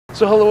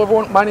So hello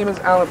everyone, my name is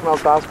Alan from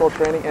Basketball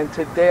Training, and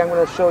today I'm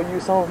going to show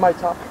you some of my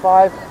top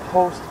 5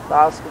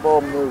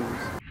 post-basketball moves.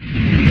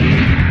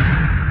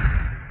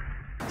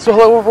 So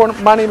hello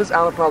everyone, my name is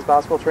Alan from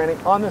Basketball Training.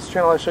 On this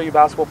channel I show you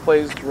basketball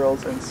plays,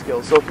 drills, and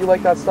skills. So if you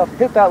like that stuff,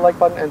 hit that like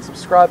button and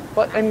subscribe.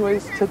 But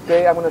anyways,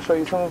 today I'm going to show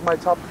you some of my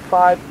top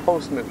 5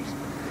 post moves.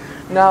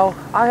 Now,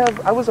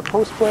 I was a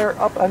post player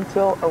up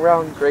until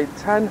around grade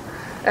 10.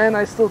 And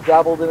I still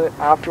dabbled in it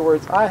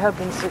afterwards. I have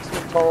been 6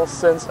 feet tall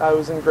since I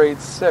was in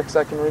grade 6.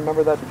 I can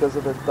remember that because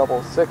of the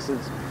double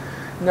sixes.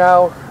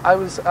 Now,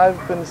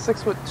 I've been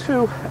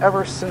 6'2"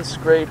 ever since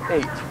grade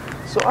 8.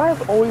 So I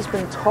have always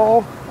been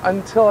tall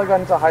until I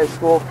got into high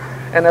school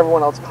and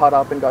everyone else caught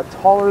up and got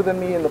taller than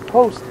me in the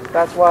post.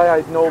 That's why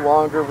I no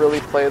longer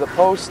really play the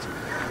post.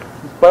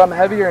 But I'm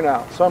heavier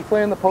now, so I'm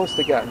playing the post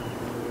again.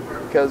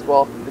 Because,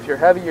 well, if you're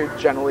heavy, you're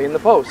generally in the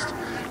post.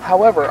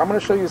 However, I'm going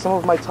to show you some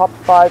of my top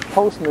 5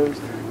 post moves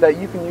that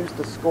you can use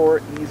to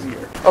score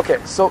easier. Okay,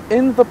 so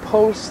in the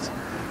post,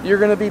 you're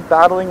going to be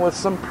battling with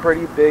some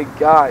pretty big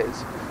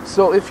guys.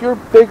 So if you're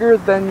bigger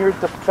than your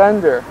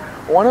defender,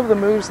 one of the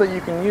moves that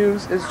you can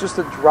use is just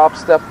a drop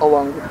step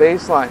along the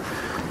baseline.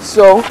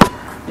 So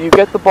you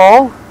get the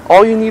ball,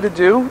 all you need to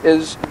do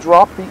is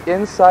drop the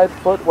inside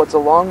foot, what's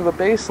along the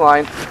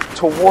baseline,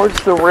 towards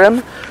the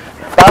rim,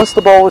 bounce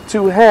the ball with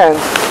 2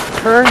 hands,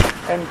 turn,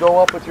 and go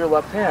up with your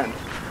left hand.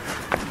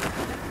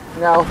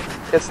 Now,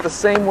 it's the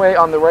same way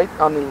on the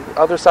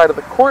other side of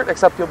the court,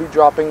 except you'll be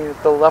dropping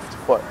the left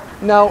foot.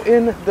 Now,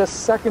 in the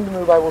second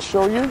move I will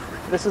show you,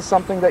 this is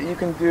something that you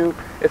can do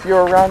if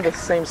you're around the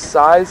same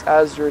size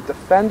as your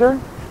defender.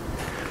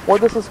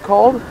 What this is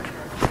called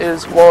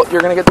is, well,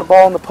 you're going to get the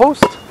ball in the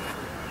post,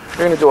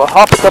 you're going to do a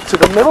hop step to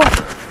the middle,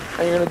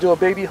 and you're going to do a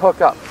baby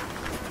hook up.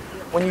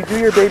 When you do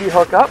your baby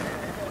hook up,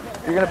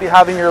 you're going to be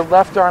having your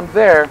left arm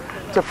there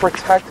to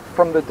protect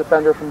from the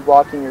defender from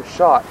blocking your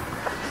shot.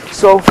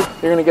 So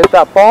you're going to get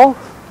that ball,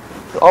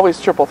 always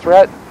triple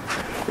threat.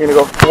 You're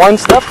going to go 1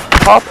 step,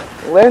 hop,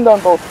 land on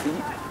both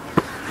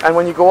feet, and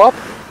when you go up,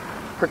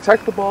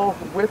 protect the ball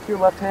with your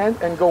left hand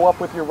and go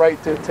up with your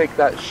right to take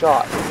that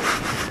shot.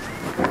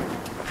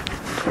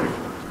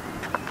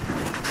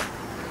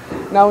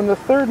 Now in the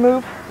third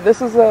move,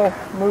 this is a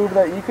move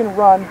that you can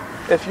run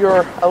if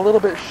you're a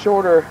little bit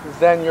shorter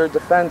than your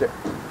defender.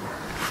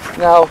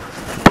 Now,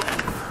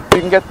 you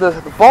can get the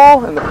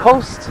ball in the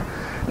post.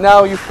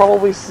 Now, you've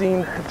probably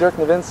seen Dirk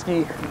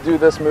Nowitzki do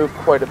this move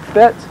quite a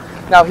bit.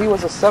 Now, he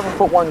was a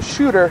 7'1"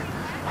 shooter.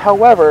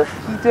 However,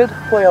 he did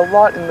play a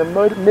lot in the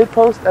mid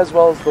post as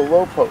well as the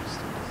low post.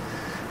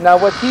 Now,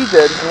 what he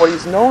did and what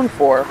he's known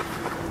for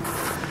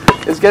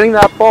is getting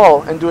that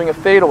ball and doing a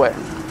fadeaway.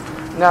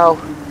 Now,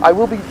 I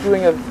will be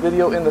doing a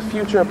video in the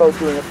future about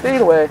doing a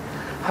fadeaway.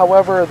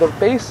 However, the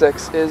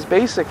basics is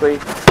basically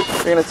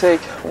you're going to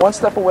take 1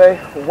 step away,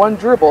 1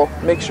 dribble.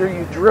 Make sure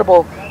you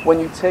dribble when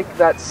you take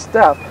that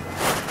step.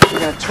 You're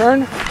going to turn,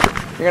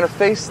 you're going to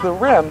face the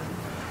rim,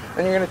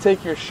 and you're going to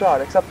take your shot,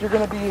 except you're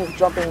going to be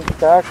jumping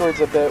backwards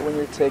a bit when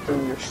you're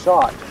taking your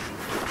shot.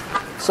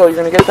 So you're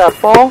going to get that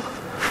ball,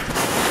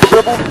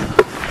 dribble,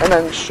 and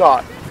then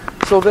shot.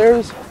 So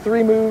there's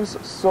 3 moves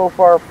so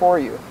far for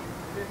you.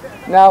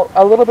 Now,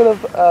 a little bit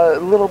of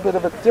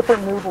a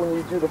different move when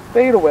you do the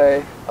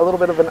fadeaway, a little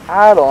bit of an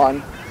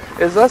add-on,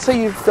 is let's say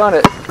you've done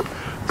it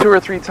 2 or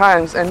 3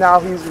 times, and now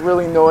he's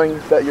really knowing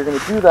that you're going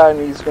to do that, and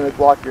he's going to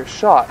block your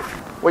shot.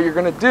 What you're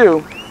going to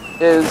do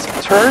is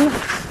turn,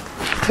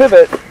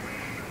 pivot,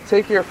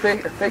 fake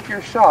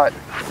your shot,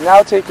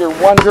 now take your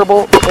 1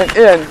 dribble and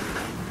in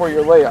for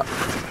your layup.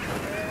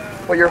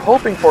 What you're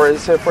hoping for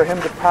is for him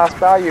to pass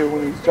by you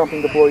when he's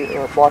jumping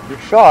to block your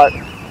shot,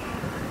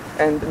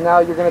 and now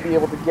you're going to be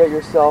able to get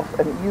yourself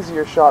an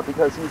easier shot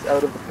because he's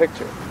out of the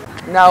picture.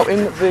 Now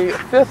in the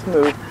 5th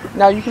move,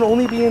 now you can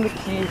only be in the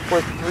key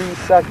for 3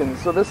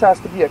 seconds, so this has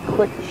to be a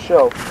quick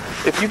show.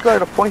 If you've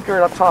got a point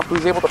guard up top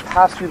who's able to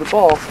pass you the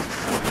ball,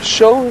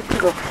 show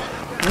the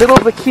middle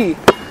of the key,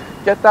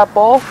 get that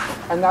ball,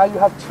 and now you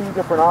have 2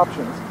 different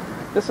options.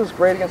 This is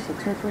great against the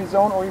 2-3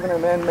 zone or even a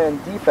man-man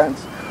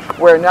defense,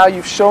 where now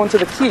you've shown to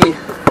the key,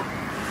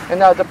 and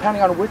now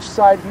depending on which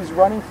side he's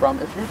running from,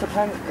 if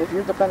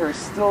your defender is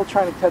still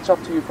trying to catch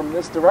up to you from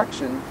this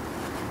direction,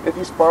 if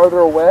he's farther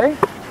away,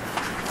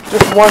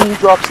 just 1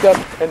 drop step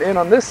and in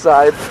on this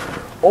side,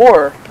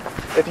 or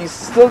if he's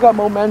still got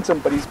momentum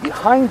but he's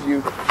behind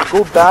you,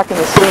 go back in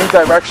the same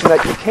direction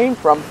that you came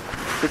from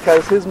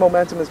because his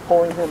momentum is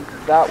pulling him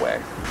that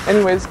way.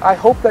 Anyways, I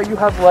hope that you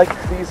have liked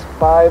these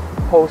 5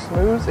 post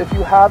moves. If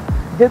you have,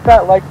 hit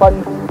that like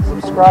button,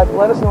 subscribe,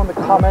 let us know in the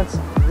comments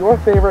your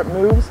favorite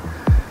moves,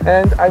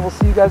 and I will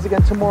see you guys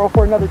again tomorrow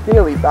for another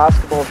daily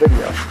basketball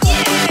video.